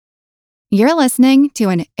You're listening to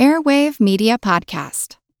an Airwave Media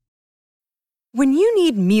Podcast. When you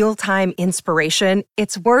need mealtime inspiration,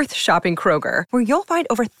 it's worth shopping Kroger, where you'll find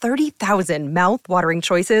over 30,000 mouth-watering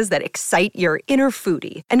choices that excite your inner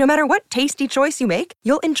foodie. And no matter what tasty choice you make,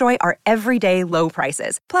 you'll enjoy our everyday low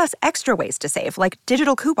prices, plus extra ways to save, like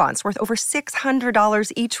digital coupons worth over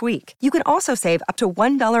 $600 each week. You can also save up to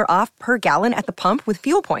 $1 off per gallon at the pump with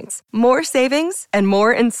fuel points. More savings and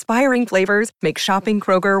more inspiring flavors make shopping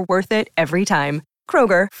Kroger worth it every time.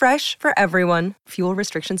 Kroger, fresh for everyone. Fuel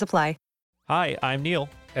restrictions apply. Hi, I'm Neil.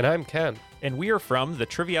 And I'm Ken. And we are from the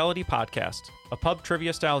Triviality Podcast, a pub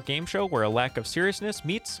trivia-style game show where a lack of seriousness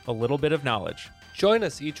meets a little bit of knowledge. Join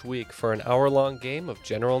us each week for an hour-long game of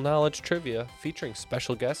general knowledge trivia featuring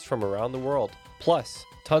special guests from around the world, plus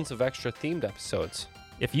tons of extra themed episodes.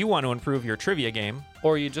 If you want to improve your trivia game,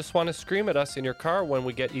 or you just want to scream at us in your car when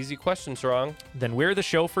we get easy questions wrong, then we're the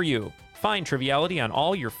show for you. Find Triviality on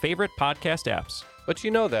all your favorite podcast apps. But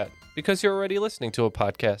you know that, because you're already listening to a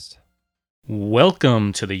podcast.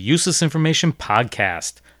 Welcome to the Useless Information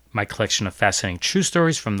Podcast, my collection of fascinating true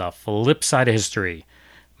stories from the flip side of history.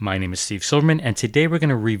 My name is Steve Silverman, and today we're going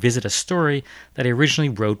to revisit a story that I originally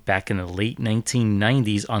wrote back in the late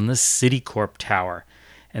 1990s on the Citicorp Tower,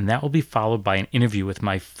 and that will be followed by an interview with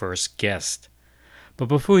my first guest. But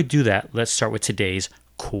before we do that, let's start with today's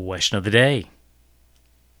question of the day.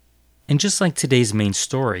 And just like today's main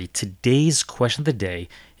story, today's question of the day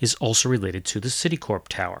is also related to the Citicorp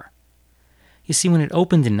Tower. You see, when it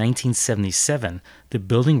opened in 1977, the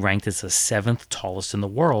building ranked as the 7th tallest in the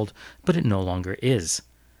world, but it no longer is.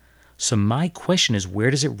 So my question is,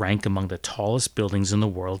 where does it rank among the tallest buildings in the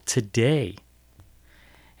world today?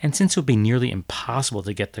 And since it would be nearly impossible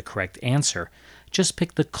to get the correct answer, just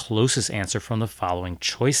pick the closest answer from the following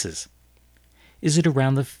choices. Is it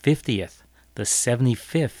around the 50th, the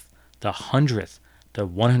 75th, the 100th, the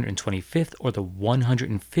 125th, or the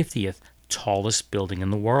 150th tallest building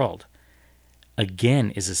in the world?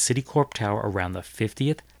 Again, is the Citicorp Tower around the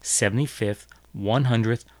 50th, 75th,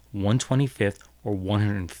 100th, 125th, or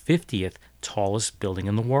 150th tallest building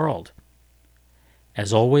in the world?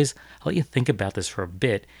 As always, I'll let you think about this for a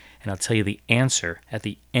bit, and I'll tell you the answer at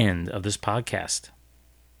the end of this podcast.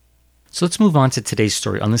 So let's move on to today's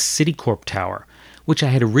story on the Citicorp Tower, which I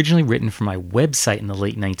had originally written for my website in the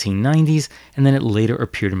late 1990s, and then it later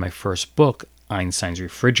appeared in my first book, Einstein's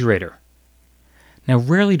Refrigerator. Now,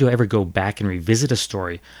 rarely do I ever go back and revisit a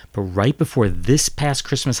story, but right before this past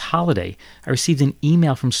Christmas holiday, I received an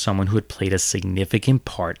email from someone who had played a significant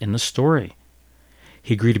part in the story.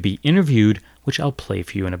 He agreed to be interviewed, which I'll play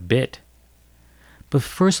for you in a bit. But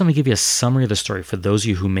first, let me give you a summary of the story for those of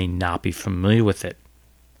you who may not be familiar with it.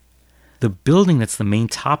 The building that's the main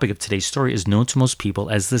topic of today's story is known to most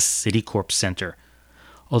people as the Citicorp Center.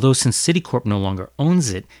 Although since Citicorp no longer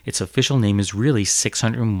owns it, its official name is really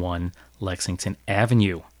 601 Lexington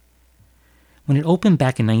Avenue. When it opened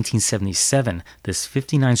back in 1977, this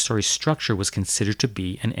 59-story structure was considered to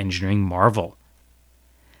be an engineering marvel.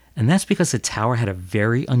 And that's because the tower had a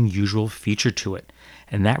very unusual feature to it,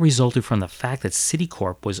 and that resulted from the fact that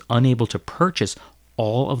Citicorp was unable to purchase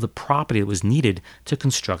all of the property that was needed to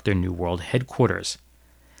construct their New World headquarters.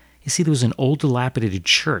 You see, there was an old dilapidated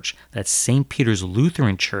church, that's St. Peter's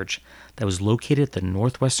Lutheran Church, that was located at the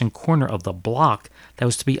northwestern corner of the block that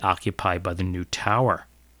was to be occupied by the new tower.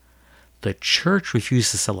 The church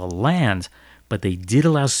refused to sell the land, but they did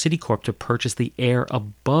allow Citicorp to purchase the air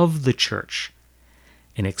above the church.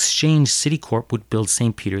 In exchange, Citicorp would build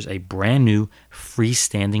St. Peter's a brand new,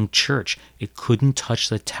 freestanding church. It couldn't touch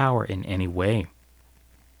the tower in any way.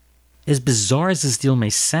 As bizarre as this deal may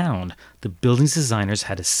sound, the building's designers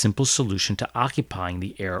had a simple solution to occupying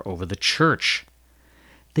the air over the church.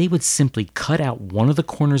 They would simply cut out one of the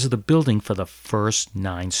corners of the building for the first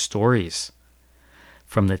 9 stories.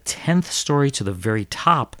 From the 10th story to the very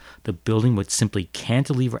top, the building would simply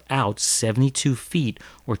cantilever out 72 feet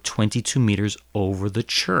or 22 meters over the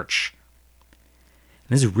church.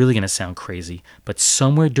 And this is really going to sound crazy, but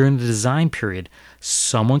somewhere during the design period,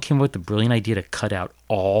 someone came up with the brilliant idea to cut out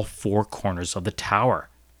all 4 corners of the tower.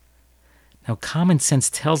 Now, common sense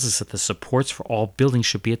tells us that the supports for all buildings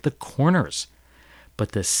should be at the corners,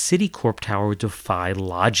 but the Citicorp Tower would defy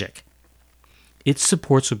logic. Its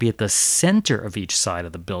supports would be at the center of each side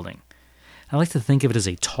of the building. I like to think of it as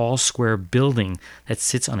a tall, square building that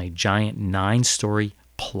sits on a giant 9-story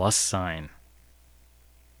plus sign.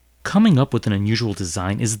 Coming up with an unusual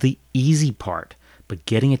design is the easy part, but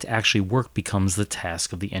getting it to actually work becomes the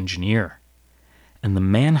task of the engineer. And the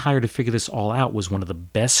man hired to figure this all out was one of the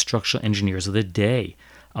best structural engineers of the day,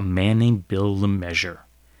 a man named Bill LeMessurier.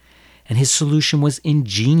 And his solution was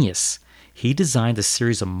ingenious. he designed a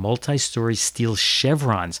series of multi-story steel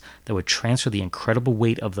chevrons that would transfer the incredible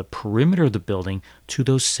weight of the perimeter of the building to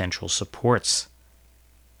those central supports.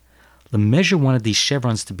 Lemessurier wanted these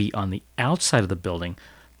chevrons to be on the outside of the building,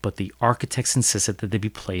 but the architects insisted that they be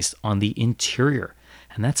placed on the interior,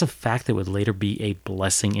 and that's a fact that would later be a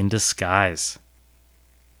blessing in disguise.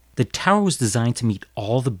 The tower was designed to meet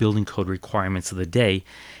all the building code requirements of the day,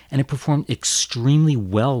 and it performed extremely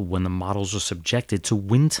well when the models were subjected to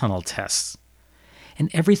wind tunnel tests.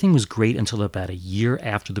 And everything was great until about a year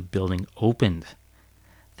after the building opened.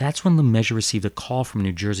 That's when Lemessurier received a call from a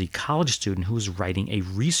New Jersey college student who was writing a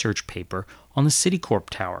research paper on the Citicorp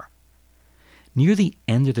tower. Near the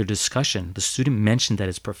end of their discussion, the student mentioned that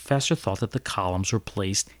his professor thought that the columns were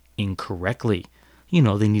placed incorrectly.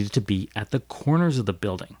 They needed to be at the corners of the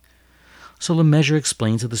building. So Lemessurier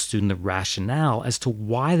explained to the student the rationale as to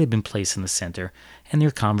why they'd been placed in the center, and their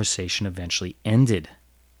conversation eventually ended.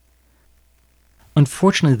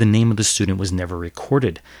 Unfortunately, the name of the student was never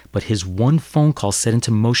recorded, but his one phone call set into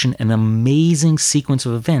motion an amazing sequence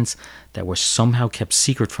of events that were somehow kept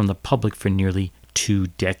secret from the public for nearly 2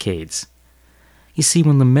 decades. You see,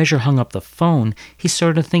 when Lemessurier hung up the phone, he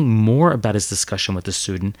started to think more about his discussion with the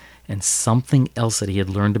student and something else that he had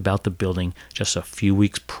learned about the building just a few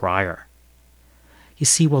weeks prior. You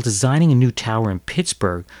see, while designing a new tower in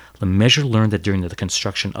Pittsburgh, Lemessurier learned that during the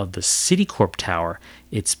construction of the Citicorp Tower,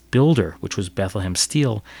 its builder, which was Bethlehem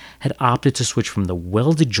Steel, had opted to switch from the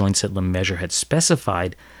welded joints that Lemessurier had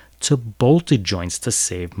specified to bolted joints to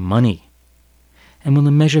save money. And when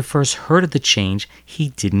Lemessurier first heard of the change, he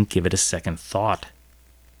didn't give it a second thought.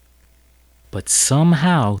 But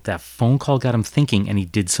somehow that phone call got him thinking, and he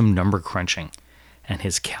did some number crunching, and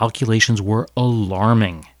his calculations were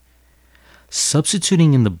alarming.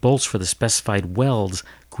 Substituting in the bolts for the specified welds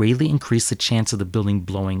greatly increased the chance of the building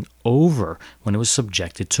blowing over when it was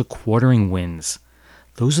subjected to quartering winds.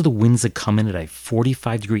 Those are the winds that come in at a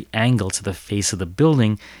 45-degree angle to the face of the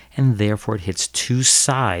building, and therefore it hits 2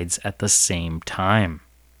 sides at the same time.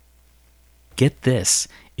 Get this,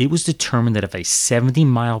 it was determined that if a 70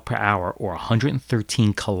 mile per hour or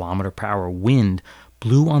 113 kilometer per hour wind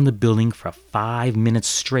blew on the building for 5 minutes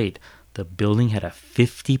straight, the building had a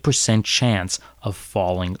 50% chance of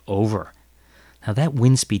falling over. Now that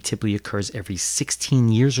wind speed typically occurs every 16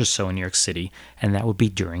 years or so in New York City, and that would be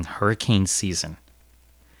during hurricane season.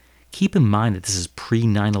 Keep in mind that this is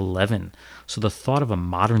pre-9/11, so the thought of a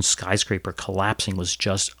modern skyscraper collapsing was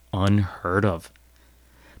just unheard of.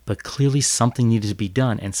 But clearly something needed to be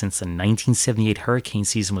done, and since the 1978 hurricane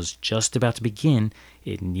season was just about to begin,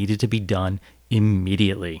 it needed to be done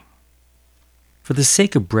immediately. For the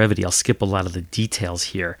sake of brevity, I'll skip a lot of the details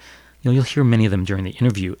here. You'll hear many of them during the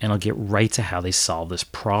interview, and I'll get right to how they solved this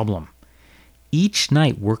problem. Each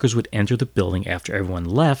night, workers would enter the building after everyone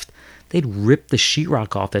left. They'd rip the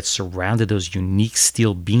sheetrock off that surrounded those unique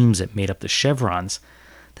steel beams that made up the chevrons.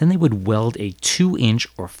 Then they would weld a 2-inch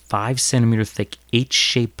or 5-centimeter thick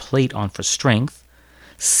H-shaped plate on for strength,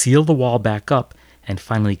 seal the wall back up, and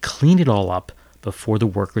finally clean it all up before the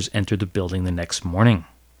workers entered the building the next morning.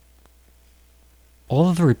 All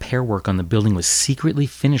of the repair work on the building was secretly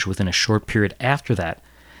finished within a short period after that,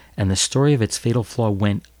 and the story of its fatal flaw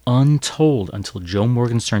went untold until Joe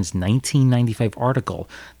Morgenstern's 1995 article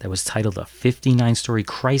that was titled A 59-Story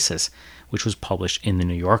Crisis, which was published in The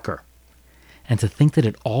New Yorker. And to think that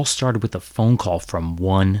it all started with a phone call from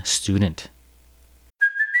one student.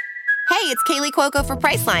 Hey, it's Kaylee Cuoco for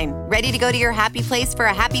Priceline. Ready to go to your happy place for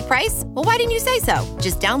a happy price? Well, why didn't you say so?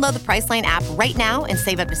 Just download the Priceline app right now and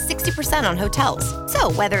save up to 60% on hotels.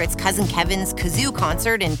 So whether it's Cousin Kevin's Kazoo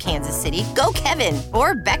Concert in Kansas City, go Kevin,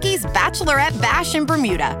 or Becky's Bachelorette Bash in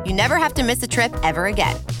Bermuda, you never have to miss a trip ever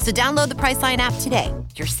again. So download the Priceline app today.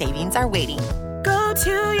 Your savings are waiting. Go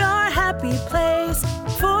to your happy place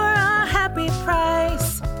for a happy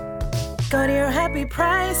price. Go to your happy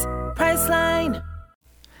price, Priceline.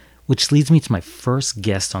 Which leads me to my first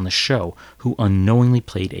guest on the show, who unknowingly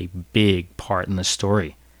played a big part in the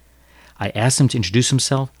story. I asked him to introduce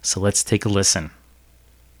himself, so let's take a listen.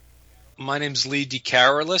 My name's Lee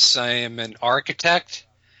DeCarolis. I am an architect,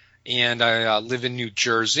 and I live in New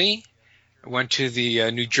Jersey. I went to the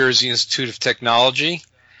New Jersey Institute of Technology,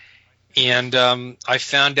 and I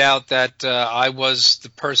found out that I was the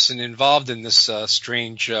person involved in this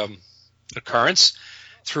strange occurrence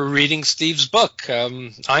through reading Steve's book,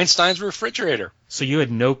 Einstein's Refrigerator. So you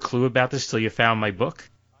had no clue about this till you found my book?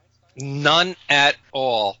 None at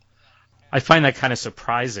all. I find that kind of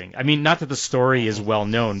surprising. I mean, not that the story is well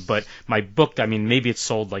known, but my book, I mean, maybe it's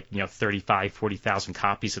sold like, 35, 40,000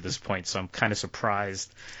 copies at this point, so I'm kind of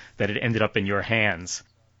surprised that it ended up in your hands.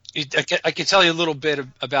 I can tell you a little bit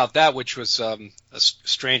about that, which was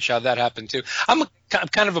strange how that happened too. I'm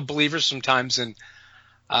kind of a believer sometimes in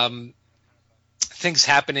things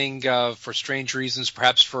happening for strange reasons,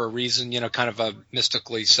 perhaps for a reason, kind of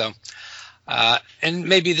mystically. So, and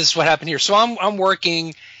maybe this is what happened here. So I'm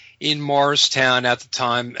working in Morristown at the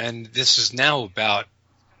time, and this is now about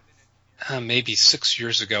maybe 6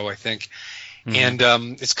 years ago, I think. Mm-hmm.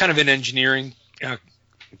 And it's kind of an engineering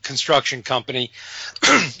construction company.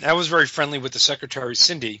 I was very friendly with the secretary,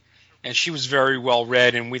 Cindy, and she was very well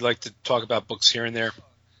read, and we like to talk about books here and there.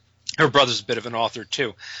 Her brother's a bit of an author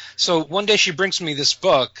too. So one day she brings me this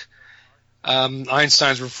book,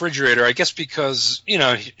 Einstein's Refrigerator, I guess because,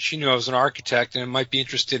 she knew I was an architect and might be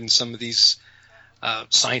interested in some of these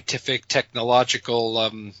scientific, technological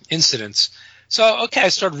incidents. So, okay, I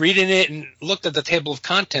started reading it and looked at the table of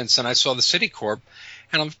contents, and I saw the Citicorp,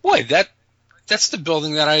 and I'm, boy, that's the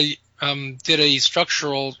building that I did a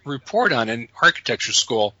structural report on in architecture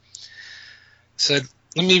school. Said,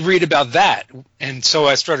 let me read about that. And so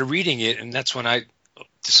I started reading it, and that's when I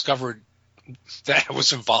discovered that I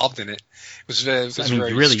was involved in it. It was very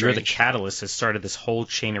really, strange. You're the catalyst that started this whole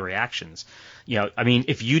chain of reactions.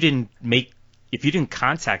 If you didn't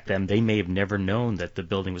contact them, they may have never known that the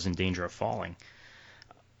building was in danger of falling.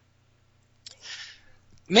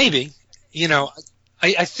 Maybe.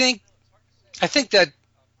 I think that,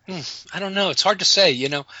 I don't know. It's hard to say,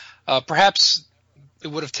 perhaps it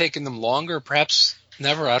would have taken them longer, perhaps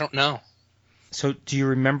never. I don't know. So do you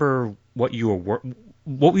remember what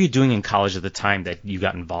were you doing in college at the time that you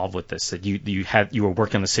got involved with this, that you were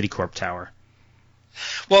working on the Citicorp Tower?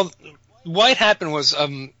 Well, what happened was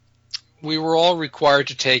we were all required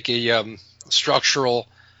to take a structural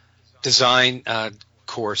design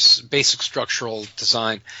course, basic structural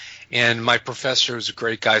design. And my professor was a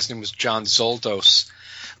great guy. His name was John Zoldos.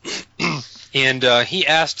 And he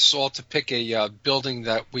asked us all to pick a building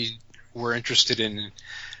that we were interested in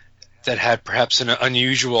that had perhaps an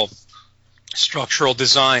unusual structural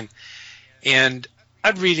design. And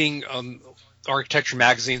I'd reading architecture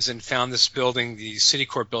magazines and found this building, the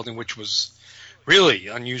Citicorp building, which was really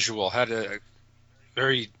unusual, had a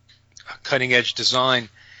very cutting-edge design.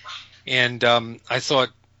 And I thought,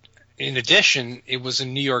 in addition, it was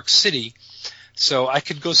in New York City, so I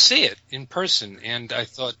could go see it in person. And I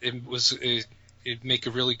thought it'd make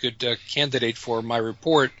a really good candidate for my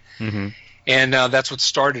report. Mm-hmm. And that's what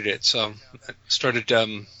started it. So I started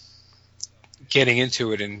getting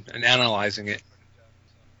into it and analyzing it.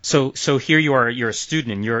 So here you are, you're a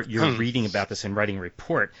student, and you're reading about this and writing a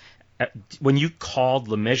report. When you called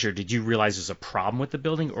LeMessurier, did you realize there's a problem with the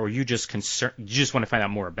building, or you just concerned? You just want to find out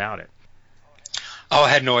more about it? Oh, I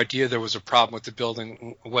had no idea there was a problem with the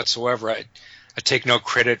building whatsoever. I take no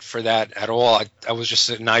credit for that at all. I was just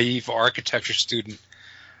a naive architecture student,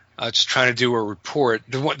 just trying to do a report.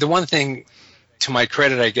 The one thing to my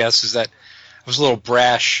credit, I guess, is that I was a little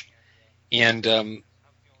brash, and I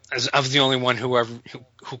was the only one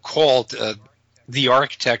who called the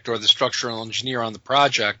architect or the structural engineer on the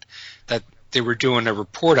project that they were doing a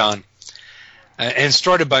report on. And it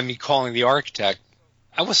started by me calling the architect.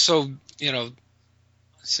 I was so,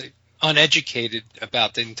 uneducated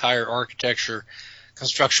about the entire architecture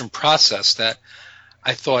construction process that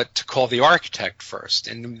I thought to call the architect first.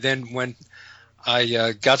 And then when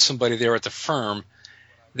I got somebody there at the firm,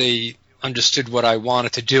 they understood what I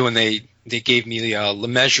wanted to do, and they gave me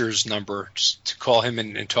LeMessurier's number to call him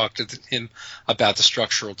and talk to him about the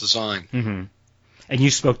structural design. Mm-hmm. And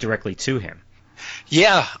you spoke directly to him.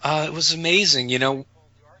 Yeah, it was amazing.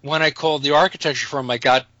 When I called the architecture firm, I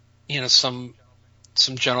got,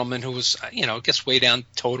 some gentleman who was, I guess way down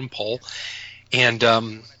totem pole. And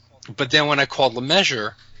but then when I called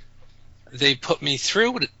LeMessurier, they put me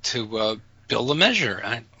through to Bill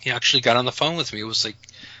LeMessurier. He actually got on the phone with me. It was like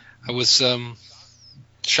I was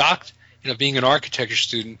shocked. Being an architecture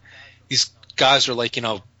student, these guys are like,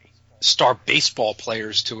 star baseball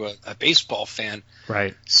players to a baseball fan.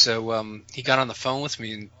 Right. So he got on the phone with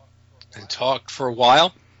me and talked for a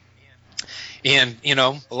while. And,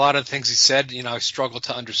 a lot of the things he said, I struggled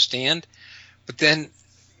to understand. But then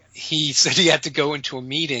he said he had to go into a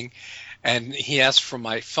meeting, and he asked for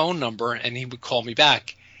my phone number, and he would call me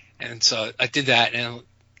back. And so I did that, and,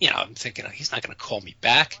 I'm thinking, he's not going to call me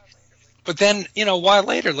back. But then, a while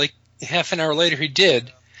later, like half an hour later, he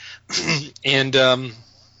did. And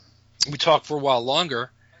we talked for a while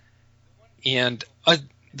longer. And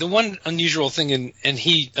the one unusual thing, and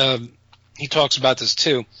he talks about this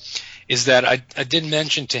too, is that I did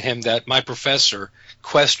mention to him that my professor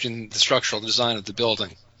questioned the structural design of the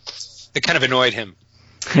building. It kind of annoyed him.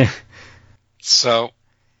 So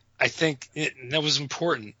I think that was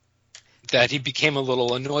important. that he became a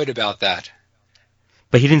little annoyed about that.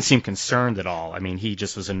 But he didn't seem concerned at all. I mean, he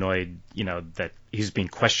just was annoyed, that he was being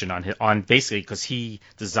questioned on basically because he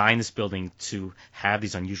designed this building to have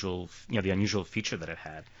these unusual, the unusual feature that it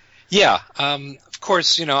had. Yeah, of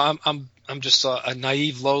course, I'm just a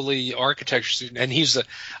naive, lowly architecture student, and he's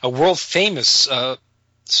a world famous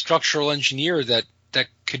structural engineer that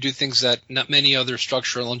could do things that not many other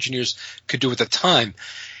structural engineers could do at the time.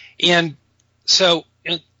 And so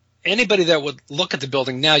anybody that would look at the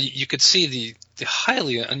building now, you could see the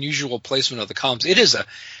highly unusual placement of the columns. It is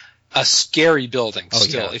a scary building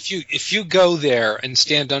still. Yeah. If you go there and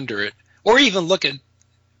stand under it, or even look at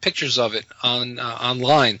pictures of it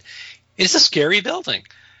online, it's a scary building.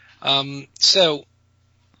 So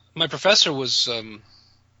my professor was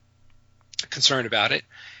concerned about it,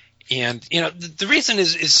 and the reason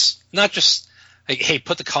is not just like, hey,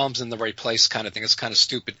 put the columns in the right place kind of thing. It's kind of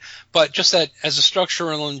stupid, but just that as a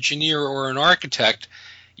structural engineer or an architect,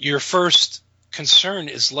 your first concern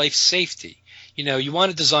is life safety. You want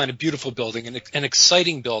to design a beautiful building, an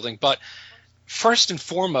exciting building, but first and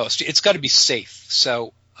foremost, it's got to be safe.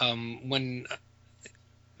 So when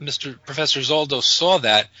Professor Zoldo saw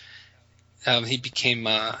that, he became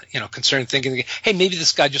concerned, thinking, hey, maybe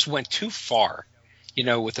this guy just went too far,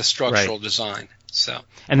 with the structural design. So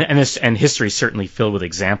and history is certainly filled with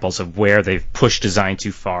examples of where they've pushed design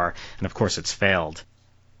too far, and of course it's failed.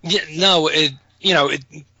 Yeah, no,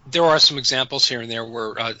 there are some examples here and there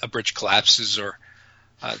where a bridge collapses, or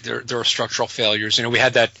there are structural failures. We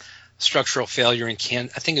had that structural failure in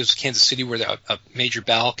I think it was Kansas City, where a major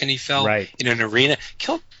balcony fell in an arena,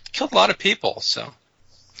 killed a lot of people. So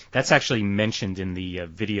that's actually mentioned in the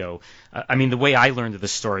video. The way I learned of the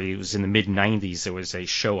story, it was in the mid '90s. There was a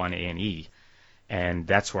show on A&E, and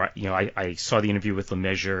that's where I saw the interview with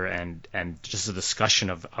Lemessurier and just a discussion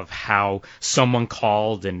of how someone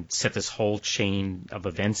called and set this whole chain of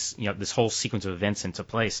events, this whole sequence of events into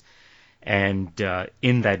place. And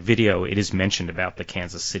in that video, it is mentioned about the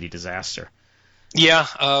Kansas City disaster. Yeah,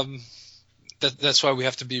 that's why we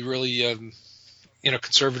have to be really,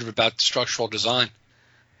 conservative about structural design.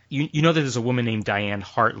 You know that there's a woman named Diane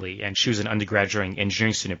Hartley, and she was an undergraduate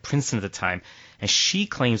engineering student at Princeton at the time, and she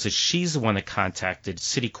claims that she's the one that contacted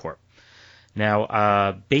Citicorp.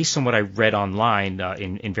 Now, based on what I read online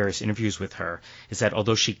in various interviews with her, is that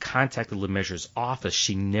although she contacted Lemessurier's office,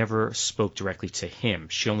 she never spoke directly to him.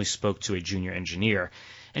 She only spoke to a junior engineer,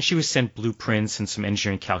 and she was sent blueprints and some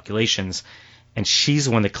engineering calculations, and she's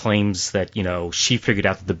the one that claims that, she figured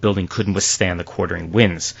out that the building couldn't withstand the quartering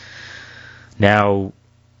winds. Now,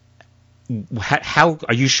 how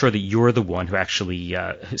are you sure that you're the one who actually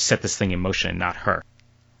set this thing in motion and not her?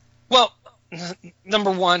 Well,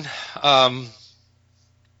 number one, I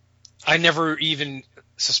never even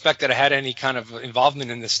suspected I had any kind of involvement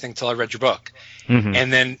in this thing till I read your book. Mm-hmm.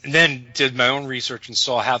 And then did my own research and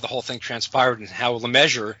saw how the whole thing transpired, and how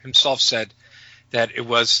Lemessurier himself said that it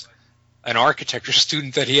was an architecture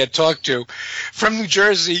student that he had talked to from New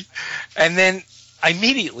Jersey. And then I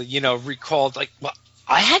immediately, recalled,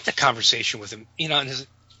 I had the conversation with him, and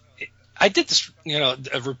I did this,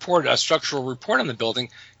 a structural report on the building.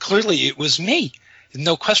 Clearly it was me,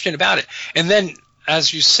 no question about it. And then,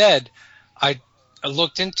 as you said, I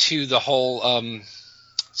looked into the whole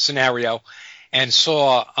scenario and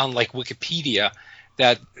saw on Wikipedia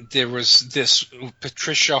that there was this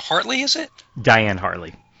Patricia Hartley, is it? Diane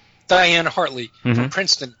Hartley mm-hmm. from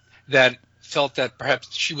Princeton, that felt that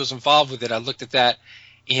perhaps she was involved with it. I looked at that,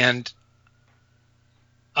 and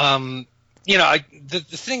the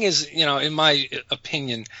thing is, in my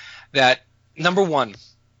opinion, that number one,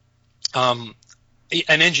 an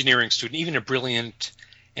engineering student, even a brilliant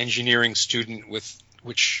engineering student,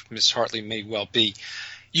 which Miss Hartley may well be,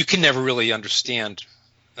 you can never really understand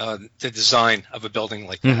the design of a building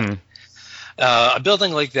like that. Mm-hmm. A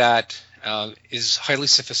building like that is highly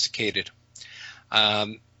sophisticated.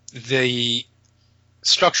 The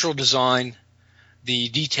structural design, the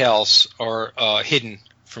details are hidden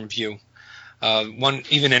from view.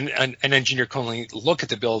 Even an engineer can only look at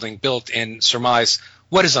the building built and surmise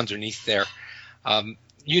what is underneath there.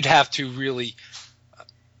 You'd have to really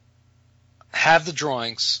have the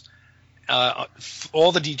drawings,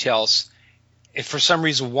 all the details. If for some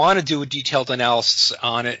reason want to do a detailed analysis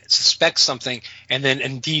on it, suspect something, and then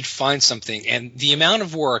indeed find something, and the amount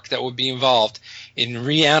of work that would be involved in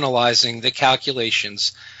reanalyzing the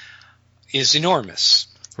calculations is enormous.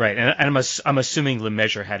 Right, and I'm assuming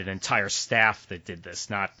Lemessurier had an entire staff that did this,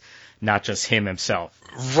 not just him himself.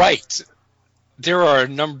 Right. There are a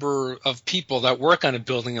number of people that work on a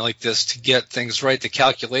building like this to get things right. The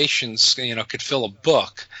calculations, could fill a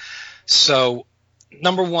book. So,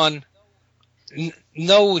 number one,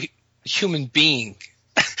 no human being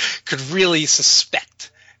could really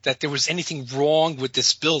suspect that there was anything wrong with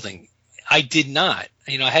this building. I did not.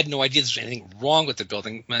 I had no idea there was anything wrong with the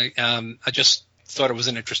building. I just thought it was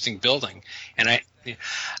an interesting building, and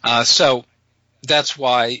so that's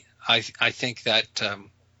why I think that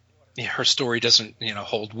her story doesn't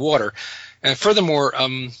hold water. And furthermore,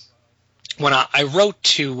 when I wrote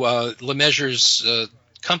to Lemessurier's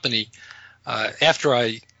company after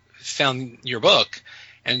I found your book,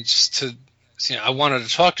 and just I wanted to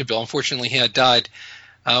talk to Bill. Unfortunately, he had died.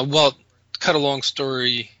 Well, cut a long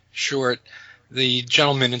story short, the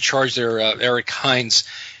gentleman in charge there, Eric Hines,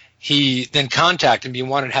 he then contacted me and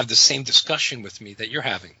wanted to have the same discussion with me that you're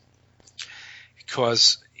having,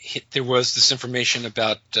 because there was this information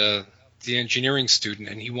about the engineering student,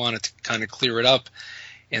 and he wanted to kind of clear it up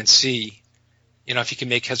and see, if he can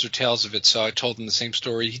make heads or tails of it. So I told him the same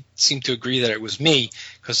story. He seemed to agree that it was me,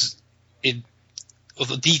 because the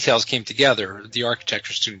details came together, the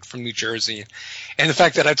architecture student from New Jersey, and the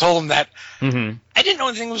fact that I told him that I didn't know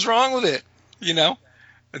anything was wrong with it,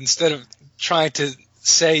 instead of trying to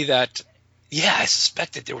say that, yeah, I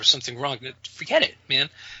suspected there was something wrong. Forget it, man.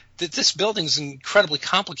 This building is incredibly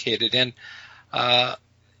complicated, and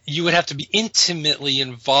you would have to be intimately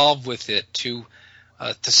involved with it to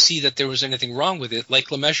see that there was anything wrong with it, like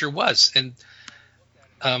Lemessurier was. And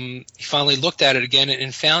he finally looked at it again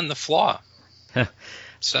and found the flaw.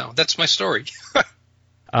 So that's my story.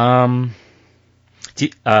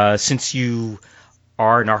 Since you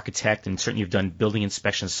are an architect and certainly you've done building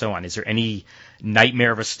inspections and so on, is there any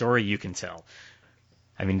nightmare of a story you can tell?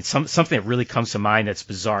 I mean, something that really comes to mind that's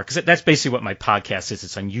bizarre, because that's basically what my podcast is.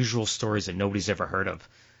 It's unusual stories that nobody's ever heard of.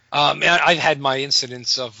 I've had my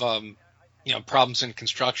incidents of problems in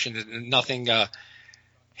construction, and nothing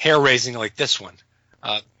hair-raising like this one.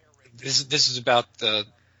 This is about the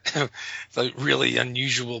really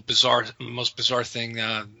unusual, bizarre, most bizarre thing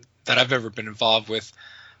that I've ever been involved with.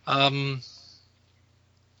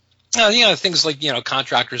 Things like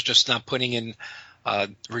contractors just not putting in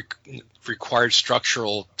required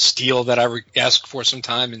structural steel that I asked for some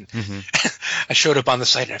time, and I showed up on the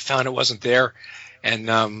site and I found it wasn't there, and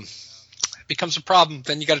it becomes a problem.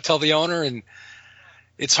 Then you got to tell the owner, and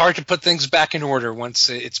it's hard to put things back in order once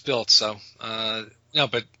it's built. So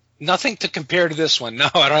but nothing to compare to this one. No,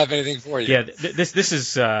 I don't have anything for you. Yeah, this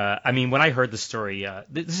is. I mean, when I heard the story,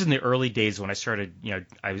 this is in the early days when I started.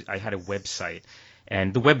 I had a website,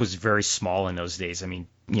 and the web was very small in those days. I mean,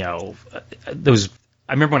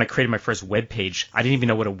 I remember when I created my first web page, I didn't even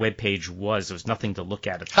know what a web page was. There was nothing to look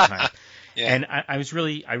at the time. Yeah. And I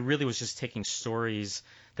really was just taking stories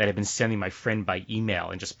that I'd been sending my friend by email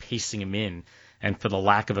and just pasting them in. And for the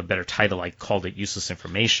lack of a better title, I called it Useless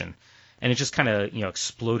Information. And it just kind of,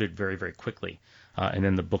 exploded very, very quickly. And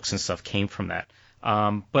then the books and stuff came from that.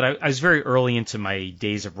 But I was very early into my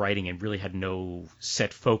days of writing and really had no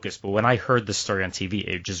set focus. But when I heard the story on TV,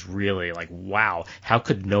 it just really wow, how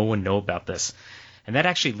could no one know about this? And that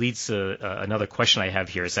actually leads to another question I have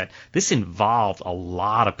here, is that this involved a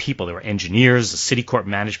lot of people. There were engineers, the Citicorp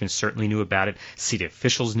management certainly knew about it, city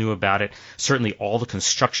officials knew about it, certainly all the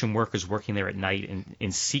construction workers working there at night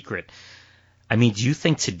in secret. I mean, do you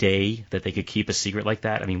think today that they could keep a secret like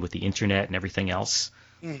that? I mean, with the internet and everything else?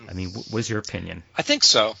 I mean, what is your opinion? I think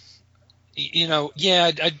so.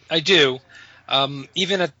 Yeah, I do.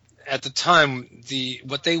 Even at the time,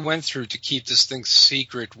 what they went through to keep this thing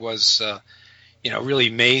secret was really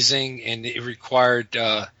amazing, and it required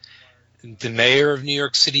the mayor of New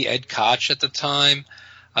York City, Ed Koch, at the time,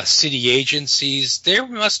 city agencies. There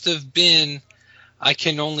must have been, I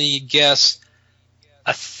can only guess,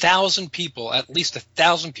 1,000 people, at least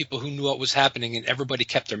 1,000 people who knew what was happening, and everybody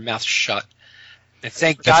kept their mouth shut. And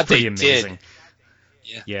thank God they did.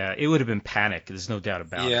 Yeah, it would have been panic. There's no doubt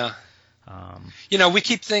about it. Yeah. We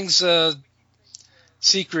keep things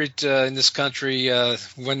secret in this country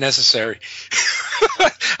when necessary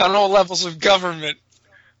on all levels of government,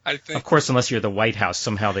 I think. Of course, unless you're the White House,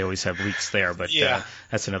 somehow they always have leaks there, but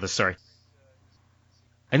that's another story.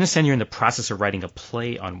 I understand you're in the process of writing a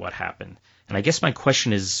play on what happened. And I guess my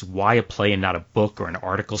question is, why a play and not a book or an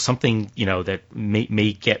article, something that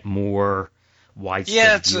may get more widespread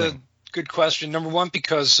Yeah, it's viewing? a good question. Number one,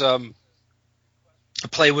 because a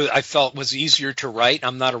play I felt was easier to write.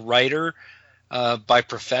 I'm not a writer by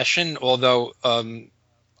profession, although in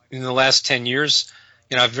the last 10 years,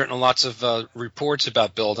 I've written lots of reports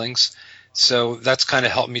about buildings. So that's kind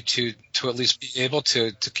of helped me to at least be able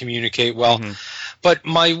to communicate well. Mm-hmm. But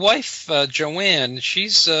my wife, Joanne,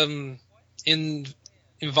 she's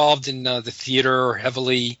involved in the theater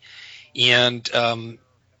heavily and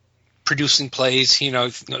producing plays,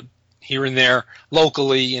 here and there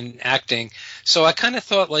locally and acting. So I kind of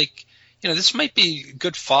thought, like, this might be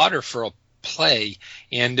good fodder for a play.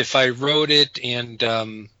 And if I wrote it and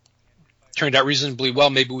turned out reasonably well,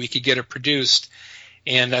 maybe we could get it produced.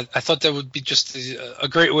 And I thought that would be just a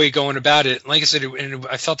great way going about it. Like I said,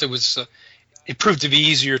 I felt it proved to be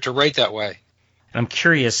easier to write that way. And I'm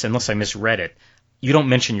curious, unless I misread it, you don't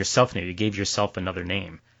mention yourself now. You gave yourself another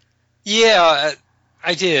name. Yeah,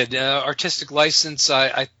 I did. Artistic license.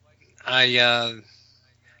 I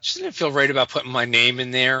just didn't feel right about putting my name in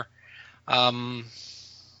there. I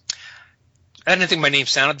didn't think my name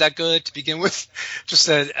sounded that good to begin with. Just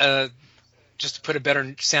to put a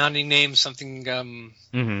better sounding name, something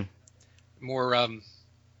more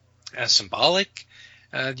symbolic.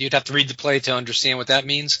 You'd have to read the play to understand what that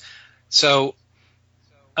means. So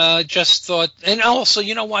just thought, and also,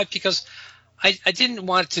 you know why? Because I didn't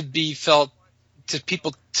want it to be felt to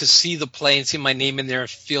people to see the play and see my name in there and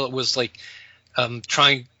feel it was like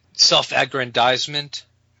trying self-aggrandizement.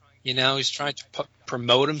 He's trying to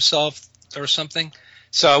promote himself or something.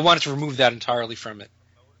 So I wanted to remove that entirely from it.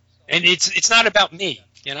 And it's not about me,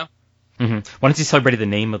 Mm-hmm. Why don't you celebrate the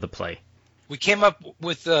name of the play? We came up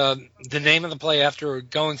with the name of the play after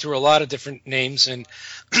going through a lot of different names and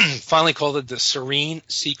finally called it The Serene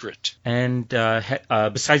Secret. And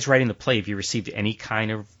besides writing the play, have you received any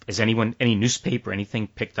any newspaper, anything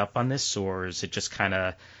picked up on this, or is it just kind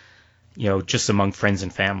of, just among friends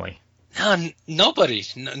and family? Nobody,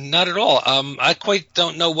 not at all. I quite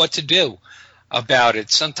don't know what to do about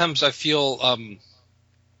it. Sometimes I feel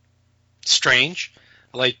strange,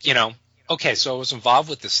 like, okay, so I was involved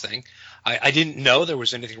with this thing. I didn't know there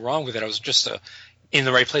was anything wrong with it. I was just in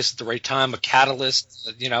the right place at the right time, a catalyst.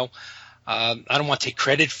 I don't want to take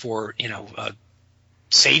credit for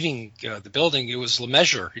saving the building. It was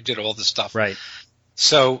Lemessurier who did all this stuff. Right.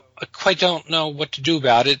 So I quite don't know what to do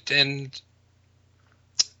about it, and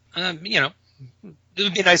it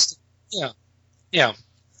would be nice. Yeah.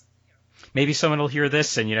 Maybe someone will hear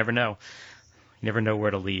this, and you never know. You never know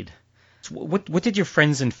where to lead. So what did your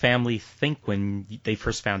friends and family think when they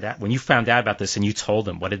first found out? When you found out about this and you told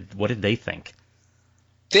them, what did they think?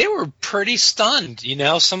 They were pretty stunned.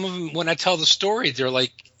 Some of them, when I tell the story, they're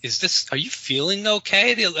like, are you feeling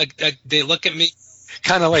okay? They look at me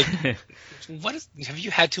kind of like, have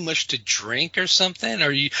you had too much to drink or something?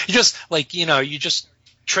 Are you just like, you just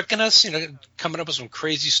tricking us, coming up with some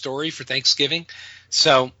crazy story for Thanksgiving?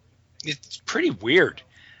 So it's pretty weird.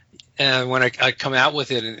 When I come out with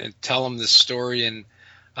it and tell them this story, and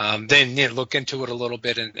then look into it a little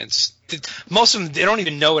bit, and most of them, they don't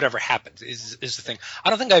even know it ever happened, is the thing. I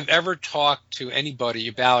don't think I've ever talked to anybody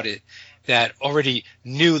about it that already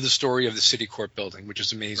knew the story of the Citicorp building, which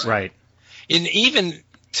is amazing. Right. And even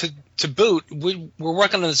to boot, we're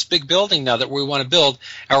working on this big building now that we want to build.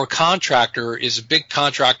 Our contractor is a big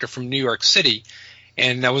contractor from New York City,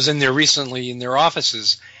 and I was in there recently in their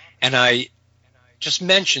offices, and I just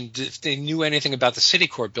mentioned if they knew anything about the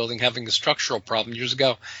Citicorp building having a structural problem years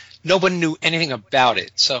ago. Nobody knew anything about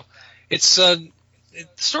it. So the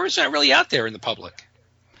story's not really out there in the public.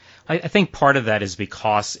 I think part of that is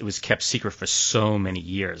because it was kept secret for so many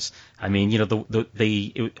years. I mean,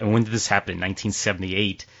 when did this happen? In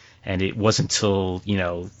 1978, and it wasn't until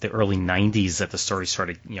the early 90s that the story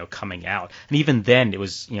started coming out. And even then, it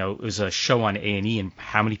was a show on A&E, and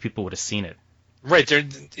how many people would have seen it? Right.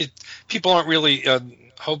 People aren't really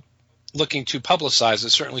looking to publicize it.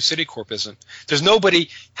 Certainly Citicorp isn't. There's nobody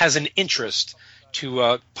has an interest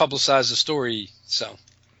to publicize the story, so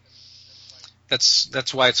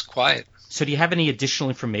that's why it's quiet. So do you have any additional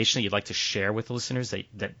information that you'd like to share with the listeners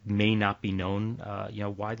that may not be known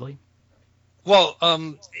widely? Well,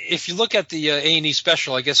 if you look at the A&E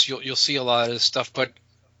special, I guess you'll see a lot of this stuff. But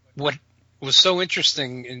what was so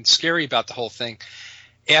interesting and scary about the whole thing,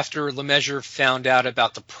 after Lemessurier found out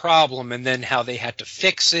about the problem and then how they had to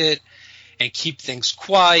fix it and keep things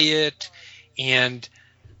quiet, and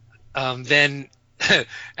then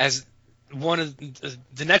as one of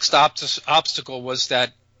the next obstacle was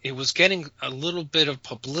that it was getting a little bit of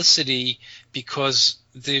publicity because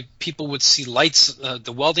the people would see lights,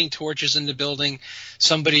 the welding torches in the building.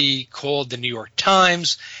 Somebody called the New York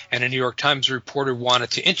Times, and a New York Times reporter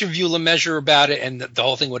wanted to interview Lemessurier about it, and the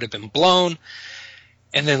whole thing would have been blown.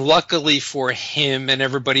 And then luckily for him and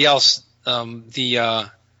everybody else,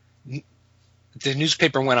 the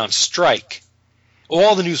newspaper went on strike.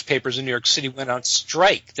 All the newspapers in New York City went on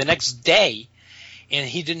strike the next day, and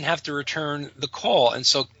he didn't have to return the call. And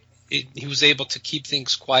so he was able to keep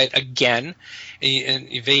things quiet again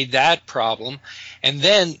and evade that problem. And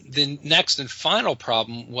then the next and final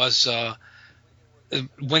problem was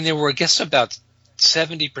when there were, I guess, about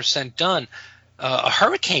 70% done, a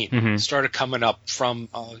hurricane started coming up from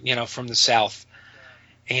the south.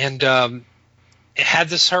 And had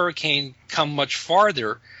this hurricane come much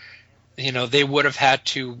farther, they would have had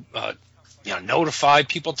to notify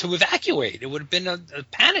people to evacuate. It would have been a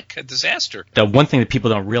panic, a disaster. The one thing that people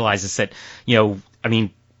don't realize is that,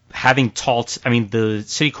 having the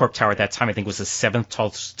Citicorp Tower at that time, I think, was the seventh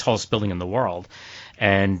tallest building in the world.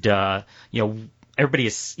 And, everybody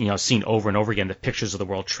has, seen over and over again the pictures of the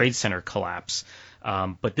World Trade Center collapse.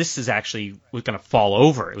 But this is actually was going to fall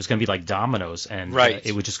over. It was going to be like dominoes, and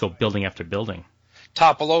it would just go building after building.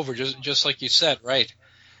 Topple over, just like you said, right.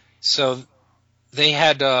 So they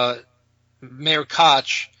had Mayor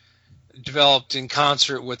Koch developed in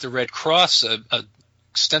concert with the Red Cross an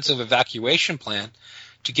extensive evacuation plan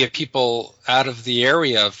to get people out of the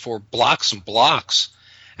area for blocks and blocks.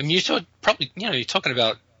 I mean, you're talking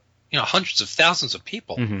about hundreds of thousands of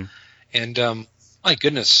people, and my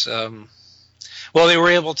goodness. Well, they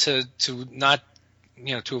were able to not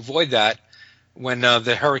to avoid that when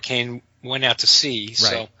the hurricane went out to sea. Right.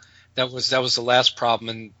 So that was the last problem,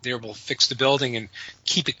 and they were able to fix the building and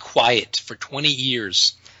keep it quiet for 20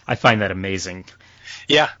 years. I find that amazing.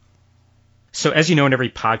 Yeah. So as you know, in every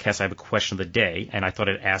podcast, I have a question of the day, and I thought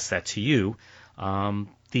I'd ask that to you.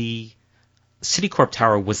 The Citicorp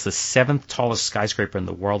Tower was the seventh tallest skyscraper in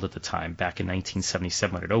the world at the time, back in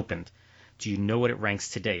 1977 when it opened. Do you know what it ranks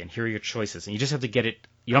today? And here are your choices. And you just have to get it.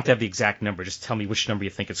 You don't have to have the exact number. Just tell me which number you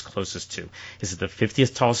think it's closest to. Is it the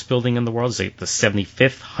 50th tallest building in the world? Is it the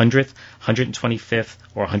 75th, 100th, 125th,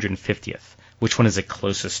 or 150th? Which one is it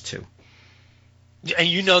closest to? And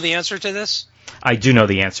you know the answer to this? I do know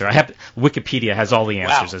the answer. Wikipedia has all the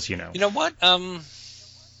answers, as you know. You know what?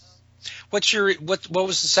 What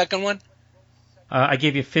was the second one? I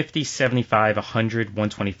gave you 50, 75, 100,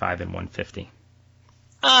 125, and 150.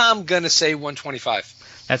 I'm going to say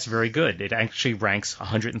 125. That's very good. It actually ranks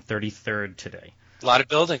 133rd today. A lot of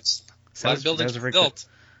buildings. A lot of buildings built. Good.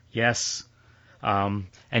 Yes. And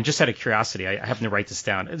just out of curiosity, I happened to write this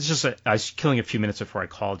down. It's just I was killing a few minutes before I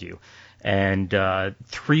called you. And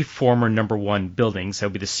three former number one buildings, that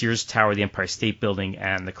would be the Sears Tower, the Empire State Building,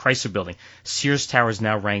 and the Chrysler Building. Sears Tower is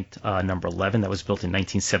now ranked number 11. That was built in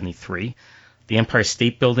 1973. The Empire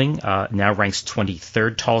State Building now ranks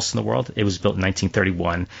 23rd tallest in the world. It was built in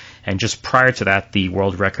 1931. And just prior to that, the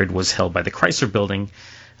world record was held by the Chrysler Building,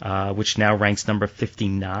 which now ranks number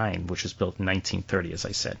 59, which was built in 1930, as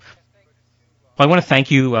I said. Well, I want to thank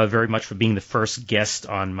you very much for being the first guest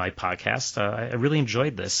on my podcast. I really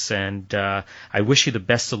enjoyed this, and I wish you the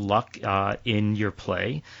best of luck in your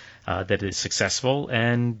play, that it is successful,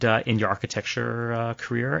 and in your architecture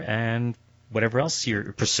career and whatever else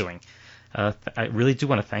you're pursuing. I really do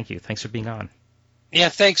want to thank you. Thanks for being on. Yeah,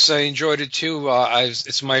 thanks. I enjoyed it too.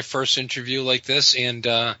 It's my first interview like this, and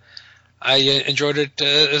I enjoyed it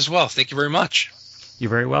as well. Thank you very much. You're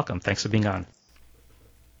very welcome. Thanks for being on.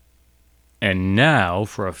 And now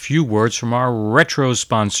for a few words from our retro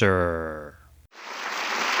sponsor.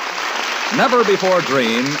 Never before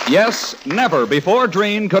Drene, yes, never before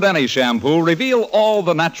Drene could any shampoo reveal all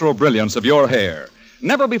the natural brilliance of your hair.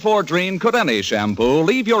 Never before Drene could any shampoo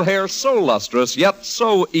leave your hair so lustrous yet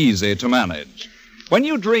so easy to manage. When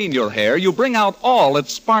you Drene your hair, you bring out all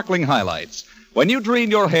its sparkling highlights. When you Drene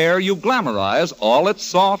your hair, you glamorize all its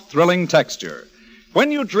soft, thrilling texture. When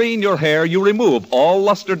you Drene your hair, you remove all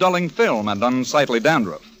luster-dulling film and unsightly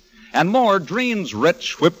dandruff. And more, Drene's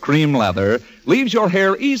rich whipped cream lather leaves your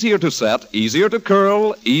hair easier to set, easier to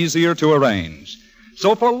curl, easier to arrange.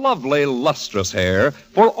 So for lovely, lustrous hair,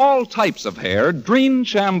 for all types of hair, Drene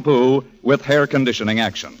shampoo with hair conditioning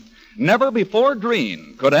action. Never before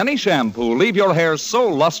Drene could any shampoo leave your hair so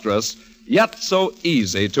lustrous, yet so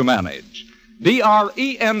easy to manage.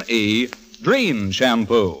 D-R-E-N-E, Drene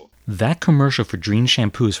shampoo. That commercial for Drene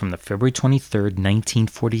shampoo is from the February 23rd,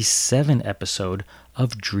 1947 episode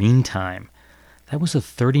of Drene Time. That was a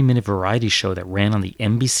 30-minute variety show that ran on the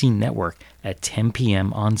NBC network at 10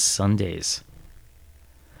 p.m. on Sundays.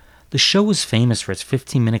 The show was famous for its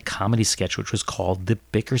 15-minute comedy sketch, which was called The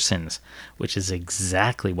Bickersons, which is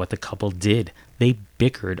exactly what the couple did. They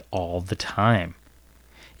bickered all the time.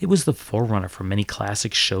 It was the forerunner for many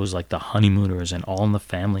classic shows like The Honeymooners and All in the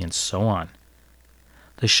Family and so on.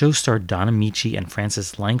 The show starred Donna Michi and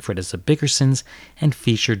Frances Langford as the Bickersons and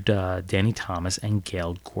featured Danny Thomas and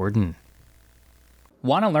Gail Gordon.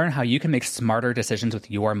 Want to learn how you can make smarter decisions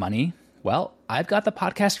with your money? Well, I've got the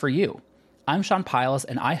podcast for you. I'm Sean Piles,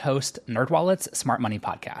 and I host NerdWallet's Smart Money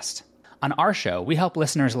Podcast. On our show, we help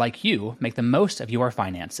listeners like you make the most of your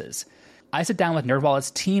finances. I sit down with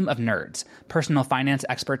NerdWallet's team of nerds, personal finance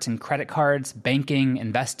experts in credit cards, banking,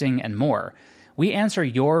 investing, and more. We answer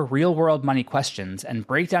your real-world money questions and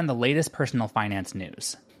break down the latest personal finance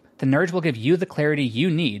news. The Nerds will give you the clarity you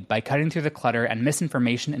need by cutting through the clutter and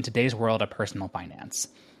misinformation in today's world of personal finance.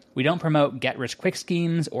 We don't promote get-rich-quick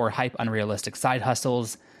schemes or hype unrealistic side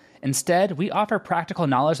hustles. Instead, we offer practical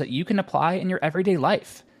knowledge that you can apply in your everyday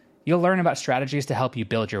life. You'll learn about strategies to help you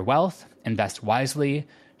build your wealth, invest wisely,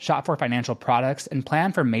 shop for financial products, and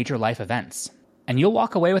plan for major life events. And you'll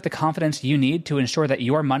walk away with the confidence you need to ensure that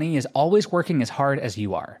your money is always working as hard as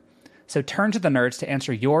you are. So turn to the Nerds to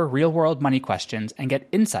answer your real-world money questions and get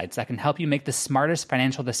insights that can help you make the smartest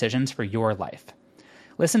financial decisions for your life.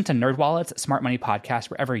 Listen to NerdWallet's Smart Money Podcast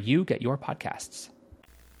wherever you get your podcasts.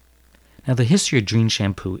 Now, the history of Drene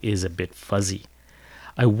shampoo is a bit fuzzy.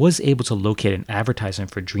 I was able to locate an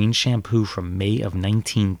advertisement for Drene shampoo from May of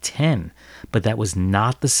 1910, but that was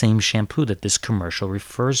not the same shampoo that this commercial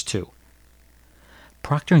refers to.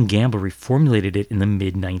 Procter & Gamble reformulated it in the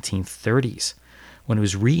mid-1930s. When it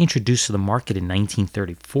was reintroduced to the market in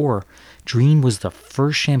 1934, Drene was the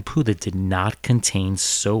first shampoo that did not contain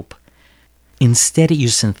soap. Instead, it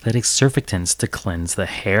used synthetic surfactants to cleanse the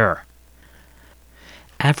hair.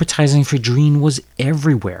 Advertising for Drene was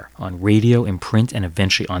everywhere, on radio, in print, and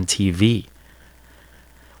eventually on TV.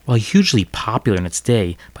 While hugely popular in its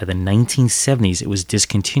day, by the 1970s it was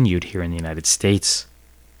discontinued here in the United States.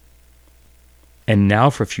 And now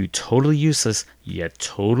for a few totally useless, yet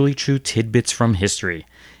totally true tidbits from history.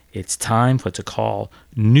 It's time for what to call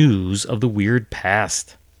News of the Weird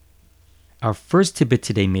Past. Our first tidbit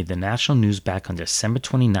today made the national news back on December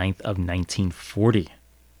 29th of 1940.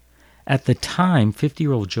 At the time,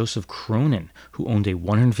 50-year-old Joseph Cronin, who owned a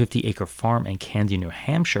 150-acre farm in Candia, New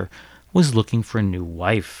Hampshire, was looking for a new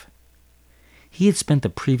wife. He had spent the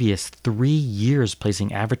previous 3 years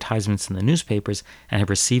placing advertisements in the newspapers and had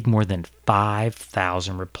received more than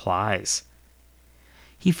 5,000 replies.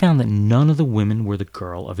 He found that none of the women were the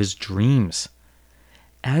girl of his dreams.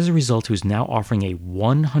 As a result, he was now offering a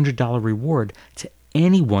 $100 reward to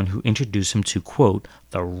anyone who introduced him to, quote,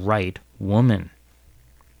 the right woman.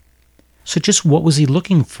 So just what was he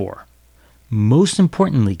looking for? Most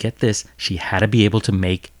importantly, get this, she had to be able to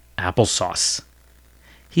make applesauce.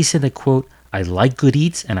 He said that, quote, I like good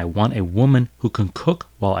eats and I want a woman who can cook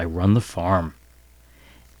while I run the farm.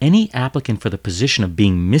 Any applicant for the position of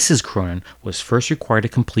being Mrs. Cronin was first required to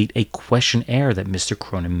complete a questionnaire that Mr.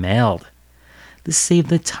 Cronin mailed. This saved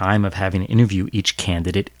the time of having to interview each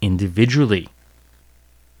candidate individually.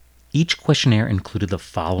 Each questionnaire included the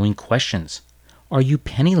following questions. Are you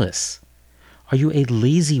penniless? Are you a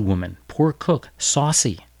lazy woman, poor cook,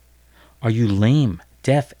 saucy? Are you lame,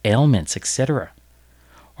 deaf, ailments, etc.?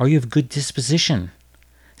 Are you of good disposition?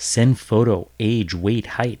 Send photo, age, weight,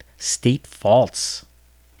 height, state faults.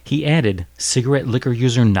 He added, cigarette liquor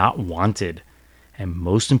user not wanted. And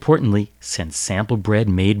most importantly, send sample bread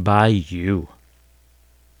made by you.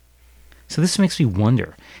 So this makes me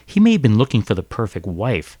wonder, he may have been looking for the perfect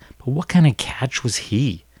wife, but what kind of catch was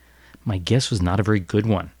he? My guess was not a very good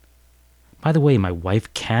one. By the way, my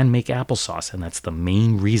wife can make applesauce, and that's the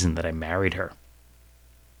main reason that I married her.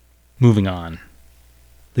 Moving on.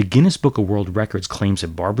 The Guinness Book of World Records claims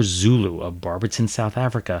that Barbara Zulu of Barberton, South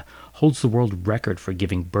Africa, holds the world record for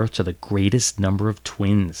giving birth to the greatest number of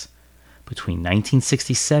twins. Between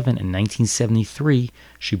 1967 and 1973,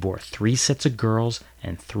 she bore 3 sets of girls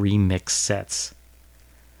and 3 mixed sets.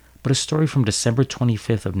 But a story from December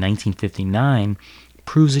 25th of 1959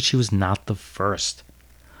 proves that she was not the first.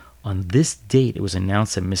 On this date, it was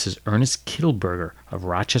announced that Mrs. Ernest Kittleberger of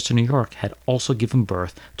Rochester, New York, had also given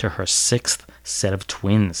birth to her 6th set of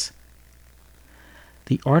twins.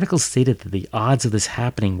 The article stated that the odds of this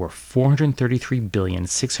happening were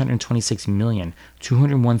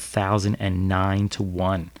 433,626,201,009 to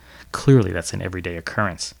 1. Clearly, that's an everyday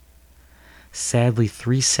occurrence. Sadly,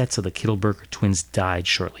 3 sets of the Kittleberger twins died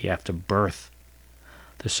shortly after birth.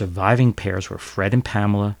 The surviving pairs were Fred and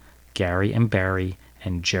Pamela, Gary and Barry,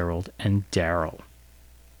 and Gerald and Daryl.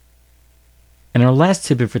 And our last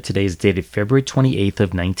tidbit for today is dated February 28th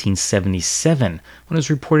of 1977, when it was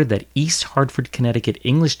reported that East Hartford, Connecticut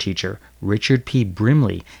English teacher Richard P.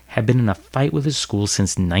 Brimley had been in a fight with his school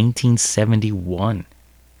since 1971.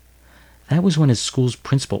 That was when his school's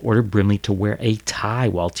principal ordered Brimley to wear a tie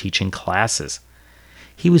while teaching classes.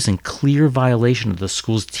 He was in clear violation of the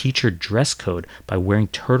school's teacher dress code by wearing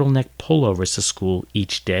turtleneck pullovers to school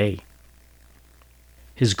each day.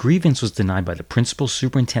 His grievance was denied by the principal,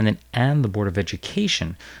 superintendent, and the Board of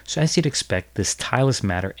Education, so as you'd expect, this tieless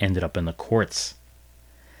matter ended up in the courts.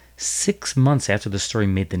 6 months after the story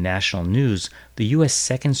made the national news, the U.S.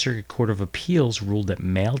 Second Circuit Court of Appeals ruled that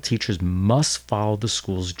male teachers must follow the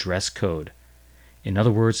school's dress code. In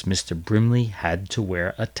other words, Mr. Brimley had to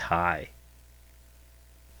wear a tie.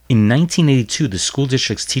 In 1982, the school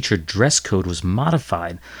district's teacher dress code was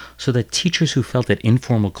modified so that teachers who felt that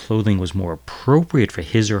informal clothing was more appropriate for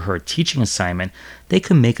his or her teaching assignment, they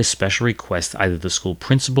could make a special request to either the school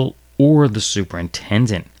principal or the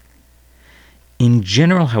superintendent. In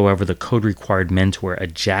general, however, the code required men to wear a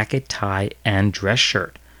jacket, tie, and dress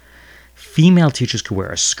shirt. Female teachers could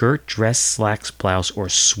wear a skirt, dress, slacks, blouse, or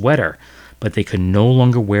sweater, but they could no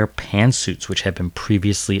longer wear pantsuits, which had been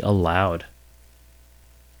previously allowed.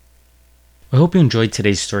 I hope you enjoyed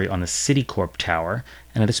today's story on the Citicorp Tower,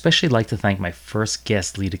 and I'd especially like to thank my first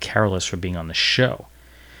guest, Lee DeCarolis, for being on the show.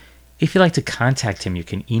 If you'd like to contact him, you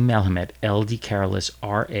can email him at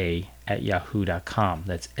ldcarolisra@yahoo.com.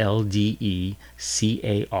 That's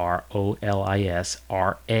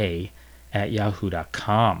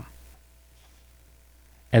LDECAROLISRA@yahoo.com.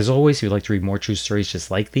 As always, if you'd like to read more true stories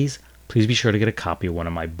just like these, please be sure to get a copy of one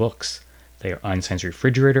of my books. They are Einstein's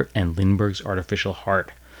Refrigerator and Lindbergh's Artificial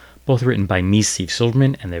Heart. Both written by me, Steve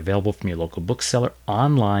Silverman, and they're available from your local bookseller,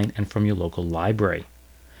 online, and from your local library.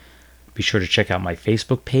 Be sure to check out my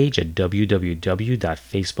Facebook page at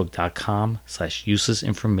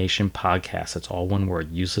www.facebook.com/uselessinformationpodcast. That's all one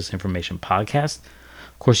word, Useless Information Podcast.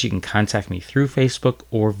 Of course, you can contact me through Facebook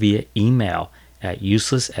or via email at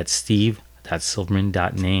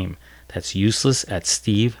useless@steve.silverman.name. That's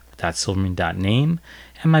useless@steve.silverman.name,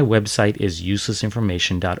 and my website is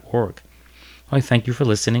uselessinformation.org. I thank you for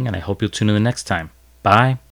listening, and I hope you'll tune in the next time. Bye.